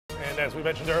As we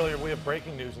mentioned earlier, we have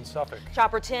breaking news in Suffolk.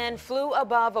 Chopper 10 flew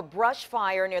above a brush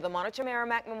fire near the Monitor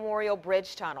Merrimack Memorial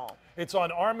Bridge Tunnel. It's on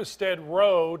Armistead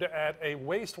Road at a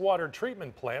wastewater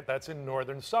treatment plant that's in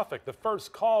northern Suffolk. The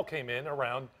first call came in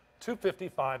around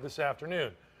 2:55 this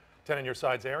afternoon. 10 on your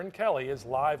side's Erin Kelly is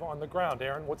live on the ground.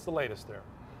 Erin, what's the latest there?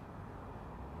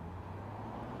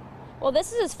 Well,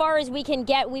 this is as far as we can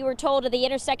get. We were told at the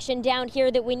intersection down here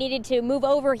that we needed to move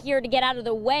over here to get out of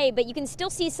the way, but you can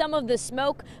still see some of the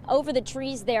smoke over the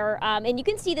trees there, and you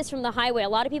can see this from the highway. A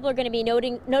lot of people are going to be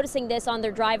noticing this on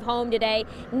their drive home today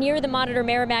near the Monitor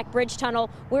Merrimack Bridge Tunnel.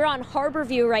 We're on Harbor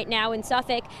View right now in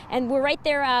Suffolk, and we're right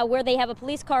there where they have a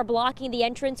police car blocking the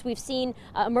entrance. We've seen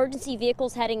emergency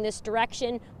vehicles heading this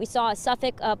direction. We saw a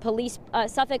Suffolk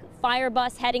Suffolk fire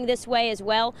bus heading this way as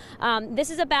well.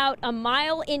 This is about a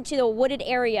mile into the wooded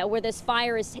area where this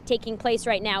fire is taking place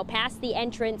right now, past the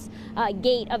entrance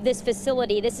gate of this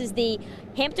facility. This is the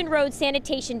Hampton Road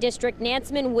Sanitation District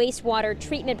Nansemond Wastewater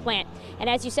Treatment Plant. And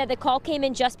as you said, the call came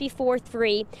in just before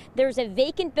 3. There's a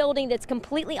vacant building that's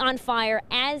completely on fire,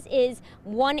 as is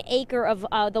 1 acre of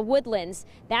the woodlands.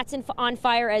 That's on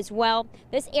fire as well.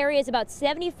 This area is about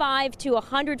 75 to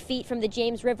 100 feet from the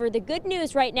James River. The good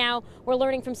news right now, we're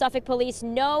learning from Suffolk Police,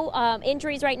 no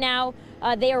injuries right now.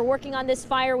 They are working on this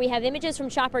fire. We have images from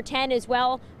Chopper 10 as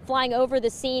well flying over the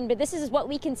scene, but this is what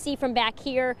we can see from back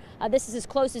here. This is as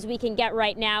close as we can get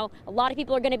right now. A lot of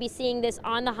people are going to be seeing this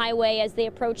on the highway as they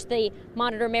approach the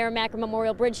Monitor Merrimack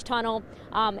Memorial Bridge Tunnel.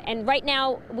 And right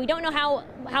now, we don't know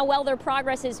how well their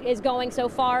progress is going so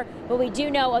far, but we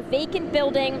do know a vacant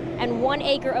building and 1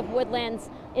 acre of woodlands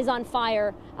is on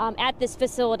fire at this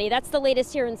facility. That's the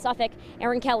latest here in Suffolk.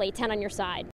 Erin Kelly, 10 on your side.